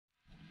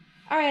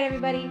All right,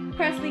 everybody,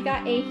 Presley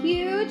got a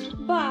huge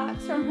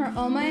box from her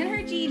Oma and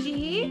her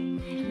Gigi.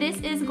 This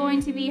is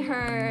going to be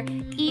her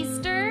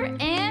Easter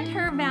and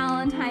her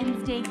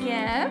Valentine's Day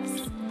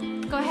gifts.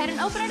 Go ahead and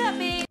open it up,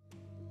 babe.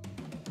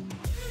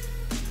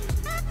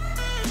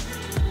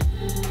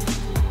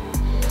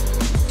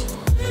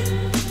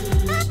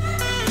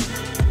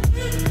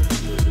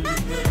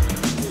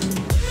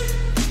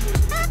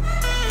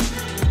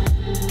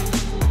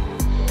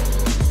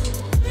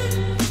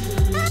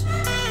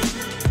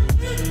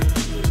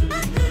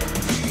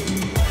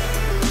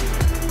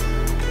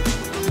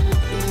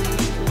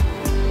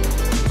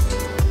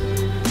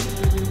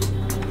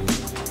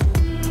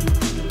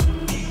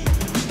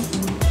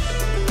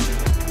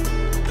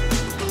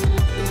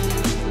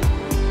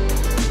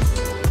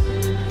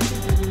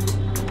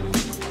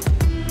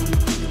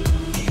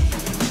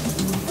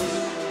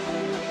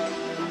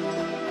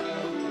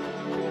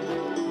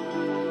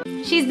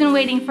 She's been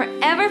waiting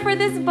forever for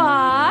this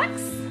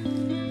box.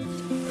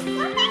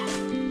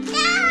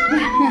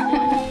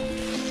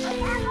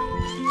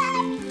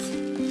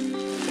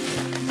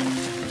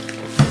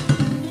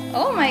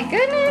 Oh my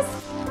goodness.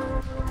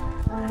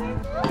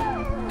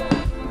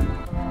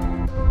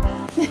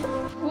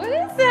 What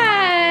is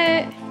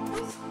that?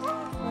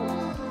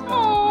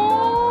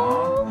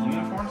 Oh.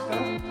 Uniform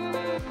stuff?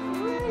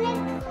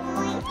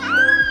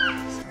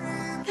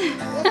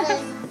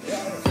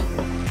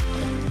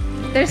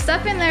 There's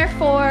stuff in there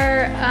for,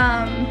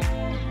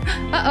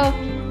 uh-oh.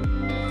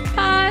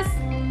 Pause.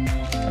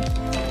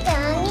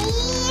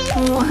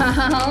 Wow.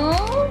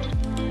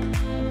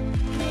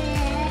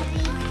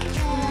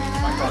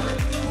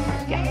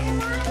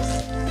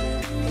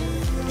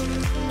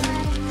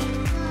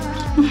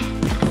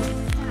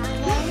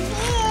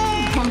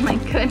 Oh my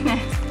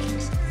goodness.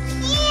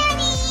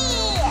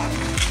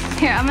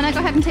 Here, I'm gonna go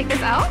ahead and take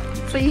this out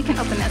so you can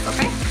open this,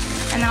 okay?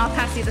 And then I'll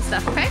pass you the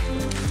stuff, okay?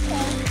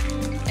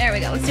 There we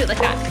go. Let's do it like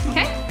that,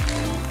 okay?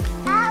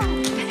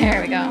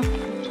 There we go.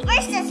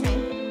 Where's this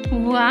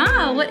one?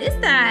 Wow, what is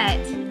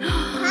that?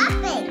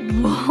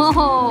 Popping.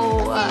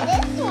 Whoa.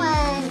 This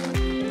one.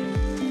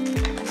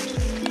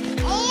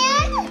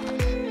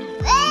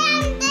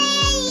 And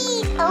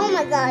these. Oh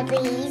my god,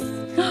 these.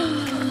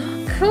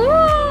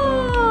 Cool.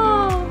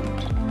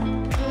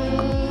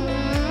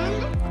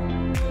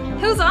 And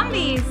Who's on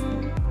these?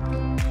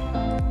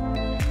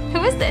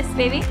 Who is this,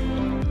 baby?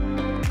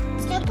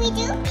 Snoopy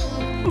Doopy.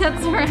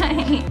 That's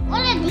right.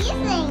 What are these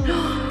things?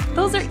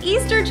 Those are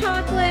Easter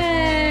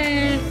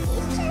chocolates.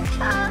 Easter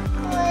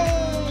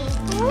chocolate.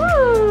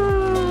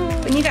 Woo.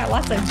 And you got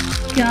lots of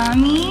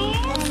gummies.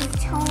 And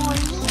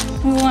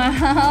toys.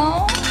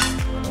 Wow.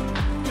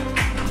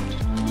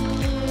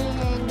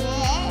 And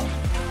this.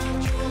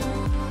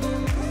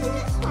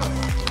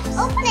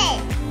 Open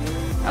it.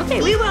 Okay,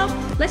 we will.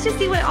 Let's just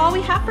see what all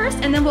we have first,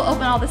 and then we'll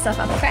open all the stuff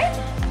up, okay?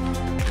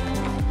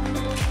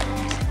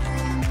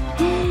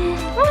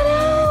 What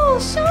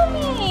else? Show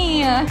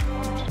me.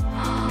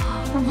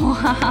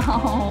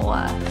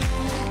 Wow.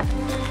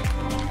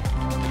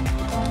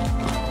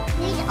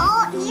 These are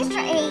all Easter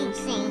egg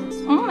things.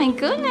 Oh my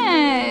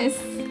goodness.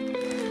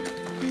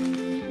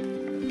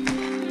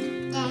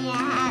 Then you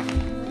have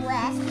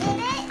rest in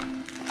it.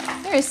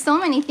 There are so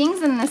many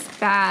things in this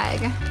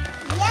bag.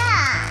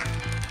 Yeah.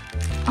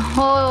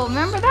 Oh,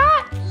 remember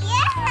that?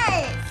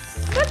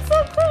 Yes. That's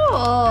so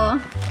cool.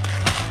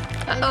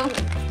 Uh-oh.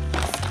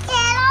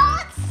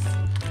 Skittles.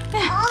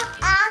 I'm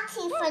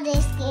asking for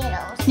these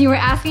Skittles. You were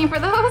asking for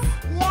those?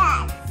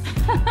 Yes.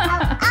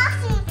 I'm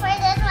asking for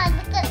this one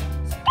because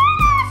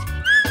Skittles.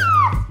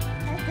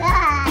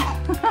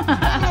 I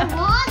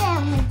want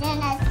them, and then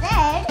I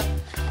said,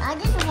 I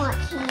just want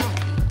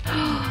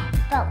candy.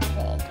 Papa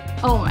Pig.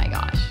 Oh my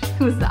gosh.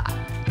 Who's that?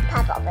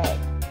 Papa Pig.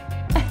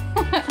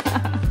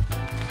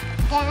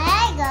 Then I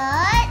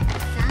got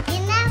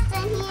something else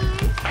in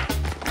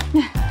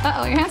here.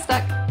 Uh-oh, your hand's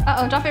stuck.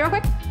 Uh-oh, drop it real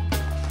quick.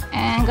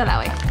 And go that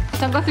way.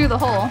 Don't go through the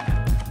hole.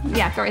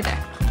 Yeah, go right there.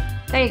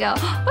 There you go.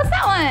 What's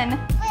that one?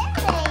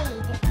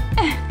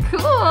 Lemonade.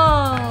 Cool.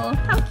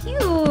 How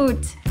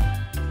cute.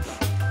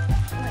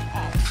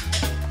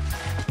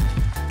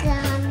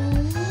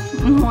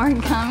 Gummies. More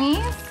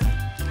gummies.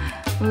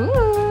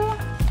 Ooh.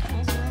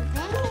 This was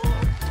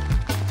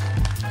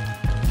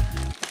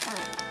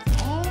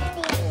in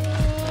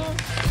here.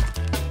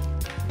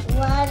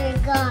 Water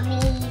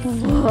gummies.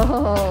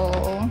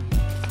 Whoa.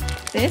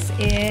 This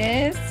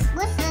is...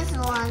 What's this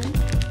one?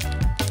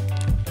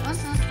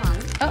 What's this one?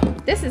 Oh,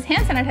 this is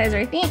hand sanitizer,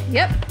 I think.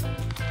 Yep.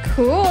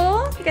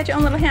 Cool. You got your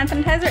own little hand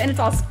sanitizer, and it's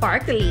all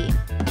sparkly.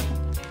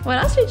 What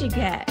else did you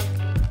get?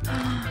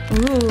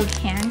 Ooh,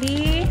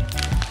 candy.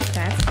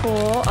 That's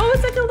cool. Oh,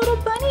 it's like a little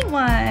bunny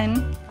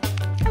one.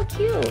 How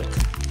cute.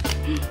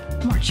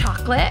 More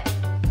chocolate.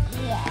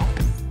 Yes.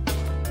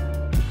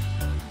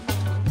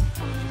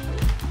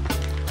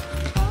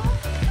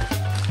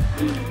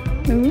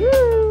 Ooh.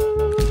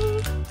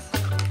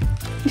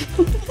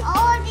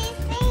 All these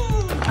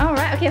things. All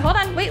right. Okay, hold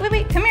on. Wait.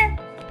 Come here.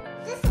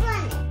 This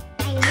one.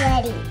 I'm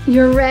ready.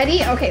 You're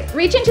ready? Okay,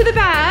 reach into the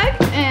bag.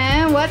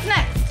 And what's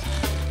next?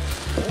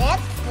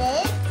 Next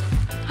is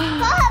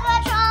Paw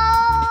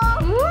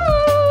Patrol.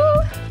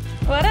 Ooh.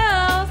 What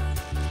else?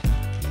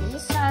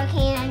 Easter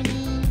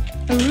candy.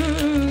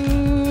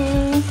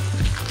 Ooh.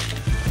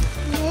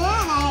 Then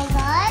I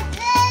got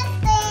this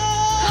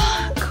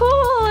thing.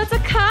 Cool, it's a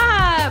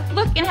cup.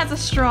 Look, it has a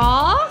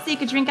straw so you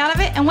can drink out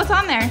of it. And what's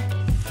on there?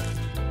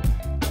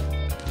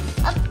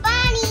 A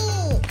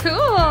bunny.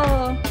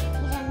 Cool.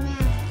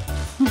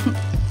 And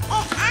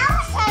I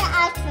was trying to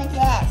ask for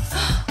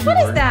this. What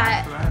is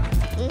that?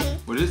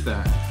 What is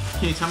that?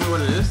 Can you tell me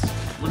what it is?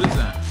 What is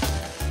that?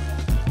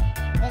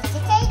 Miss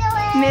Potato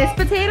Head. Miss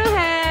Potato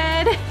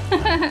Head.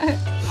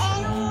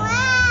 And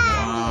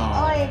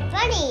wow. Or a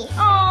bunny.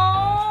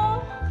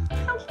 Aww,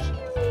 how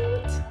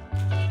cute.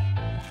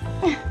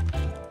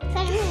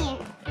 Put him here.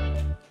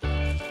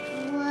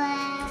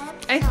 What?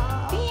 I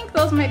think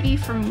those might be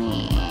for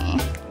me.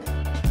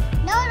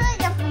 No, those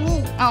are for me.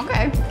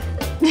 Okay.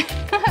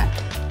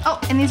 Oh,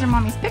 and these are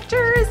mommy's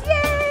pictures.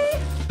 Yay!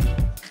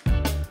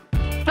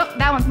 Oh,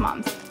 that one's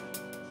mom's.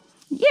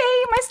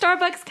 Yay, my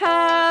Starbucks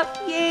cup.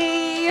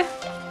 Yay.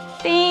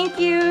 Thank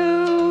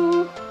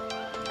you.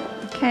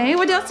 Okay,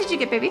 what else did you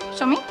get, baby?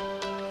 Show me.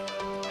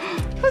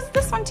 Who's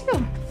this one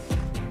too?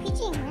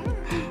 Peachy.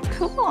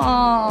 Cool.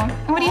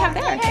 And what do you have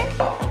there?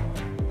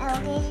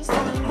 Alligator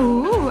sign.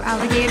 Ooh,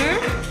 alligator.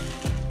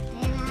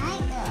 And I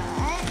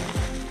got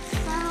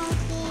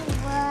something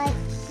right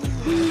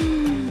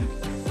here.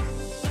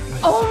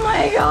 Oh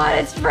my god,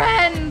 it's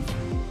friends.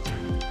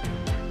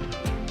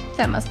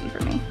 That must be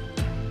for me.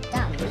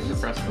 This is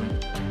Presley.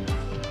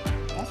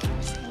 That's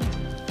my thing.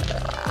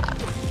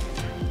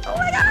 Oh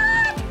my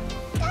god!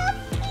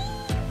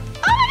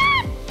 Oh my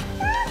god!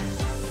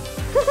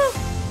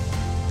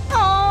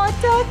 Oh,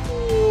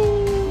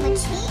 ducky!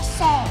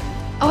 Invitation.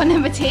 Oh, an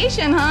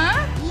invitation,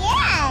 huh?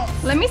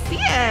 Yes. Let me see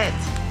it.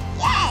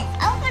 Yes.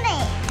 Open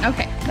it.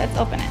 Okay, let's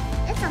open it.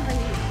 Let's open it.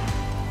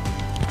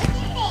 Look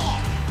at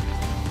it.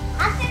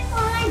 After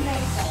for my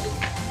birthday,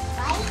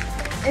 right?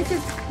 This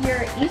is your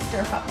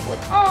Easter probably.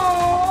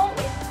 Oh!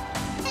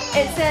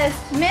 It says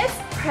Miss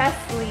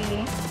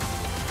Presley.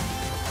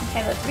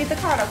 Okay, let's read the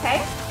card, okay?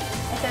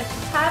 It says,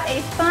 have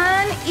a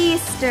fun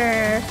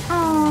Easter.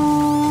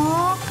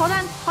 Oh, hold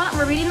on,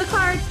 we're reading the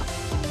card.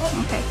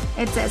 Okay,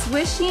 it says,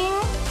 wishing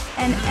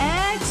an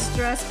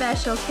extra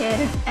special kid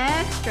an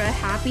extra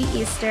happy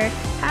Easter.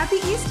 Happy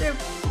Easter,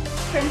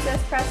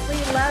 Princess Presley.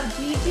 Love,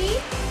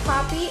 Gigi,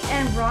 Poppy,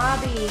 and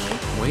Robbie.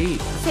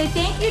 Wait. Say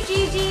thank you,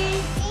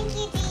 Gigi. Thank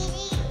you,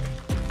 Gigi.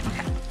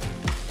 Okay.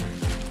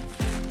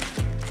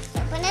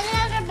 Open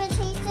another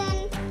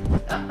invitation.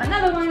 Oh,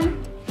 another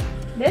one.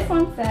 This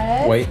one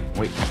says... Wait.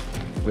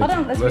 Hold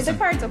on, let's read the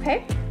cards,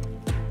 okay?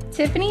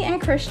 Tiffany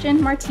and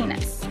Christian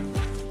Martinez.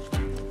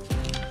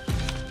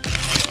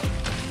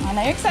 I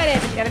know you're excited,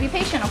 but you gotta be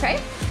patient, okay?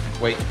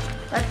 Wait.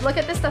 Let's look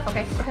at this stuff,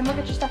 okay? Go ahead and look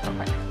at your stuff real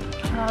quick.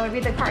 I'll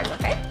read the cards,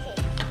 okay?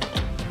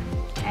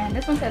 And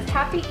this one says,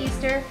 Happy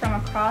Easter from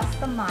across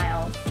the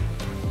miles.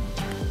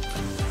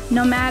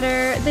 No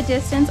matter the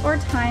distance or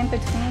time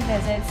between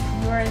visits,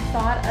 you are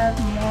thought of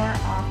more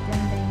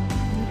often than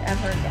you'd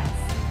ever guess.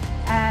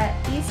 At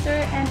Easter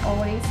and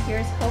always,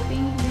 here's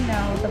hoping you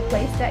know the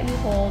place that you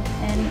hold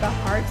in the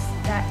hearts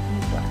that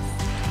you bless.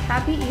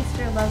 Happy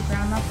Easter, love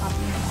Grandma,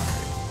 Poppy, and Walker.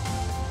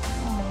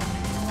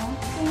 Oh,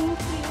 thank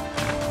you.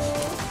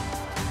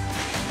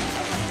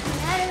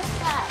 Another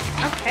spot.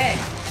 Okay.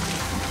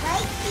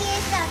 Right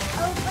here, so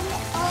open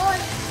it all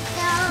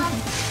down.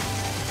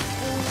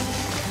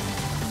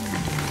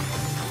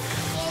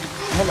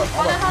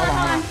 Hold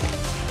on.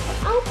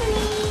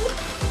 Opening.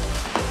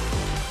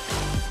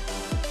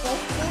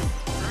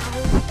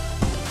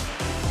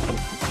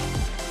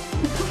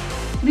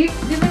 Leave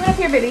it up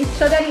here, baby.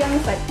 Show Daddy on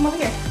this side. Come over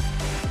here.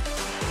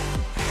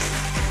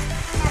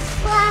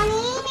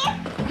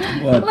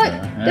 What Look,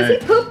 does he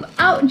poop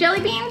out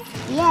jelly beans?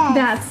 Yes.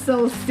 That's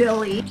so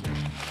silly.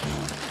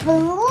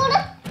 Food.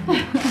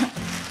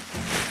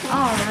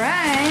 All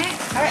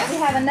right, we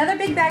have another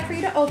big bag for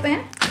you to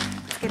open.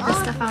 Let's get this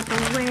stuff out the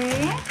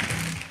way.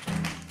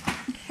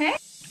 Okay.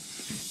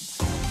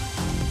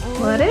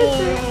 What is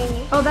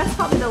it? Oh, that's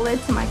probably the lid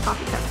to my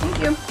coffee cup. Thank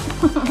you.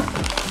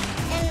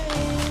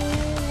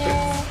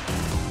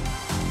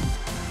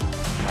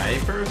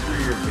 Diapers for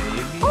your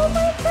baby? Oh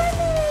my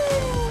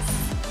goodness!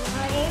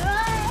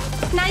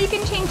 Now you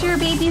can change your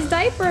baby's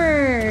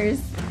diapers.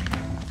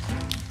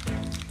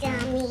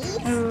 Dummies.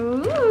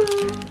 Ooh.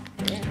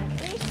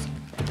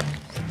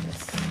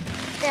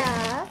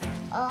 Stuff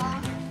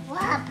of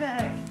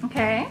rubber.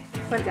 Okay,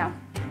 put it down.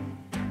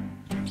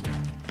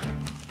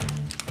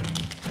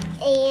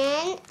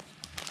 And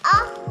a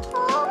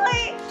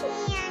heart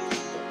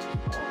candy.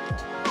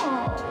 Oh.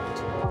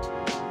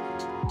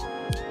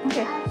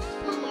 Okay.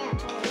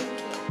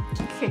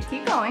 Okay,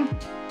 keep going.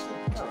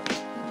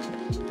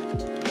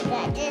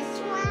 Got this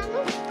one.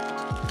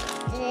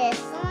 This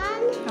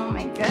one. Oh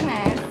my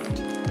goodness.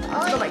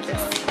 Let's go like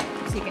this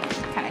so you can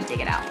kind of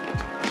dig it out.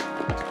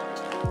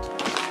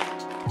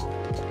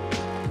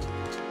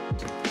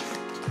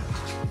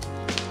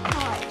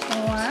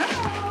 Wow.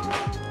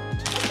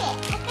 Okay,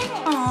 look at it.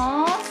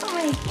 Aw, so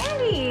many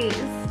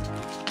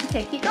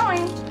Okay, keep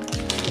going.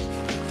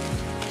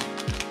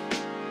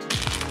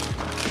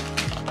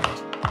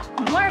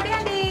 More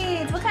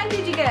Band-Aids. What kind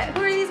did you get?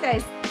 Who are these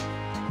guys?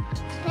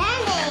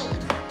 Band-Aid.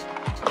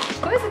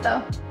 Who is it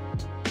though?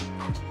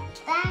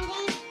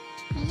 Band-Aid.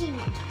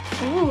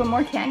 Ooh, and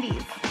more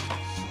candies.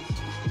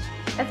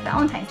 That's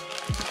Valentine's.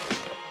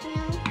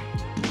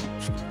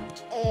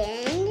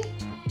 And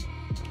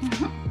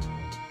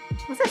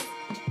What's this?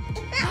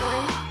 that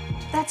one.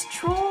 That's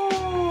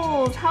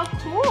Trolls. How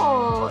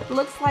cool. It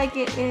looks like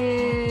it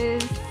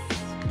is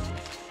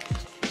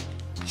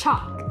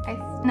chalk.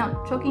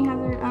 No, choking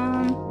hazard.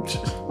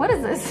 What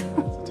is this?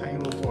 It's a tiny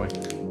little boy.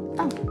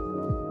 Oh.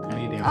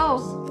 Tiny dancers.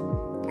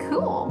 Oh,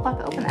 cool. I'll have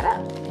to open that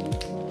up.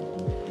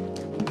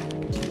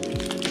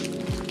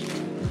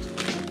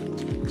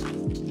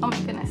 Oh my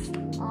goodness.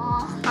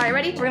 Oh. All right,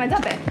 ready? We're gonna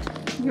dump it.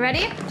 You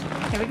ready?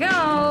 Here we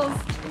go.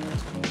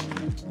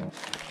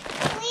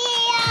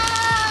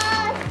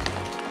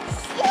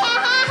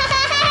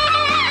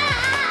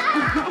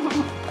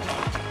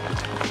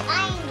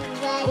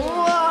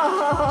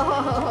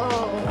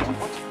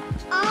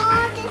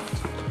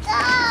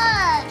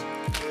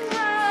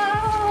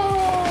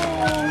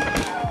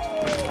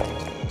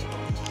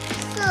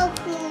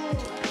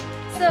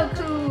 So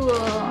cool.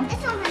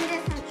 Let's open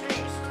this one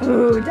first.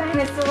 Ooh,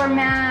 dinosaur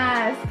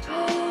mask.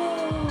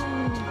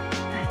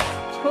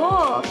 That's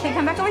cool. Okay,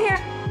 come back over here.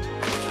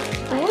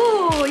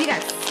 Ooh, you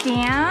got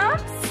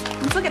stamps.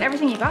 Let's look at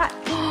everything you got.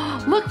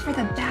 Look for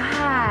the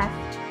bath.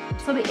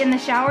 So in the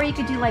shower, you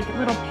could do like a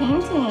little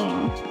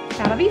painting.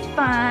 That'll be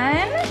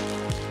fun.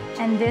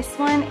 And this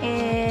one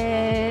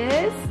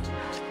is,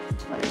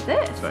 what is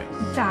this?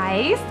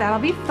 Dice. That'll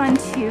be fun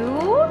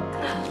too.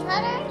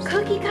 Cutters.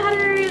 Cookie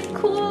cutters,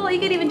 cool. You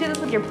could even do this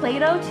with your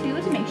Play-Doh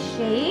too to make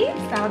shapes.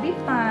 That'll be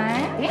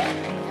fun. Okay.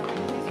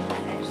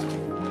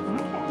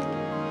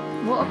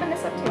 We'll open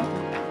this up too.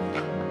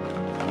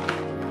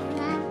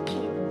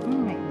 Oh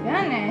my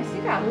goodness,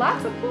 you got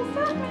lots of cool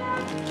stuff,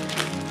 man.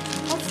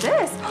 What's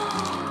this?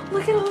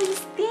 Look at all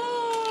these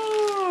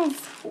things.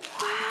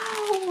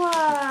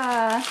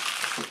 Wow.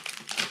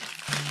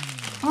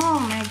 Oh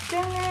my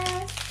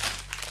goodness.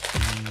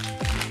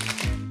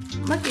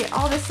 Look at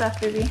all this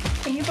stuff, Ruby.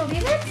 Can you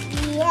believe it?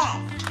 Yes.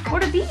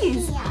 What are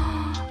these?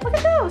 Yeah. Look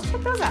at those.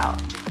 Check those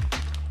out.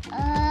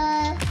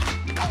 I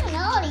don't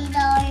know these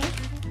are.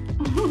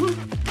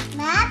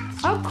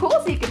 Maps. Oh, cool.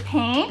 So you could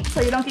paint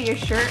so you don't get your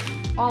shirt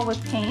all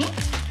with paint.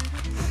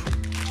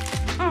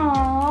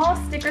 Oh,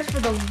 stickers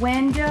for the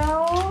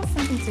window.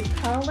 Something to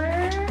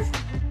color.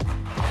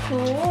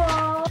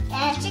 Cool.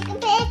 And chicken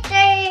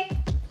picture.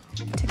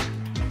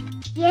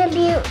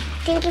 Yeah,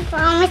 thank you for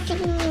all my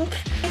chicken.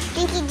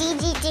 Thank you,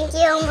 Gigi. Thank you,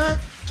 Oma.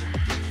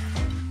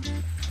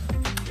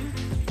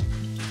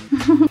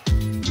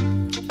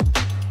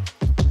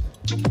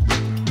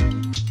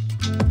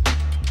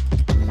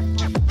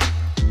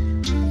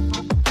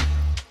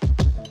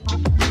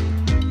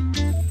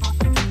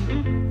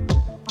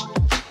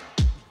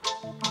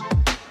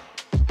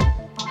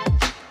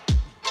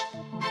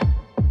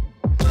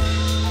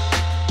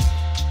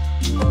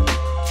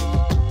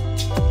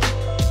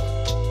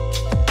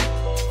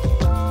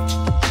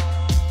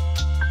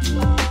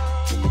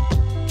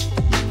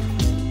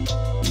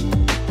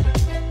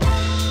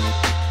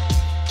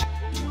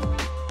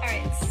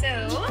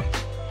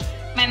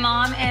 My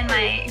mom and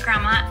my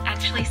grandma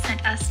actually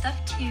sent us stuff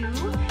too.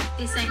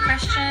 They sent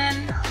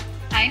Christian,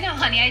 I know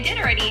honey, I did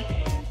already.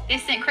 They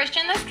sent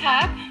Christian this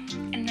cup,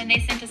 and then they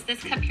sent us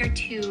this cup here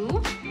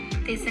too.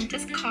 They sent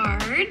us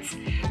cards,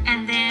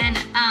 and then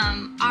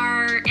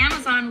our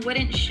Amazon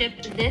wouldn't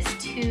ship this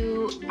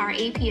to our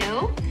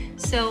APO,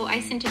 so I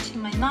sent it to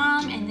my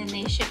mom, and then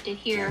they shipped it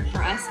here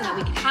for us so that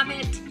we could have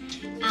it.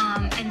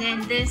 And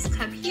then this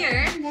cup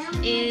here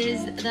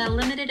is the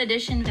limited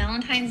edition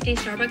Valentine's Day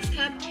Starbucks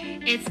cup.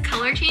 It's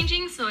color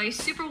changing, so I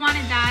super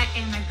wanted that,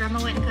 and my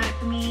grandma went and got it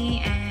for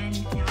me,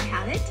 and now I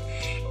have it.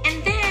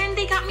 And then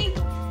they got me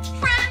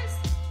Friends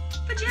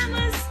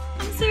pajamas.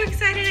 I'm so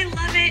excited, I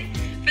love it.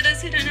 For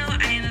those who don't know,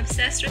 I am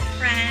obsessed with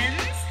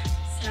Friends.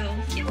 So,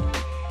 yep.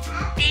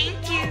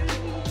 Thank you.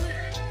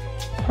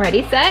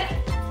 Ready, set?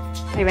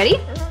 Are you ready?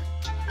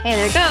 Okay,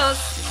 there it goes.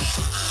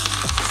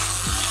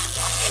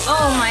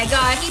 Oh my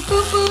god, he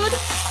poo-pooed.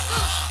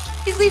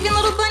 He's leaving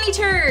little bunny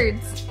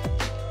turds.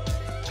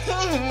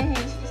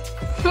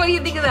 What do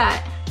you think of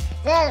that?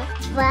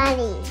 That's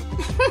funny.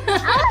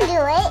 I'll do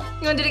it.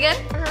 You want to do it again?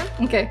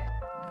 Okay.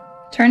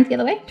 Turn it the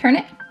other way. Turn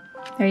it.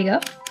 There you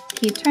go.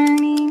 Keep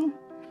turning.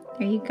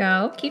 There you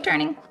go. Keep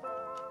turning.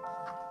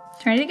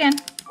 Turn it again.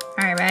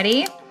 All right,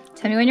 ready?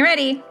 Tell me when you're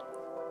ready.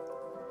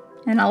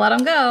 And I'll let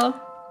him go.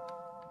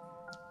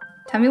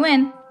 Tell me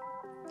when.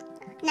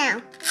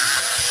 Now.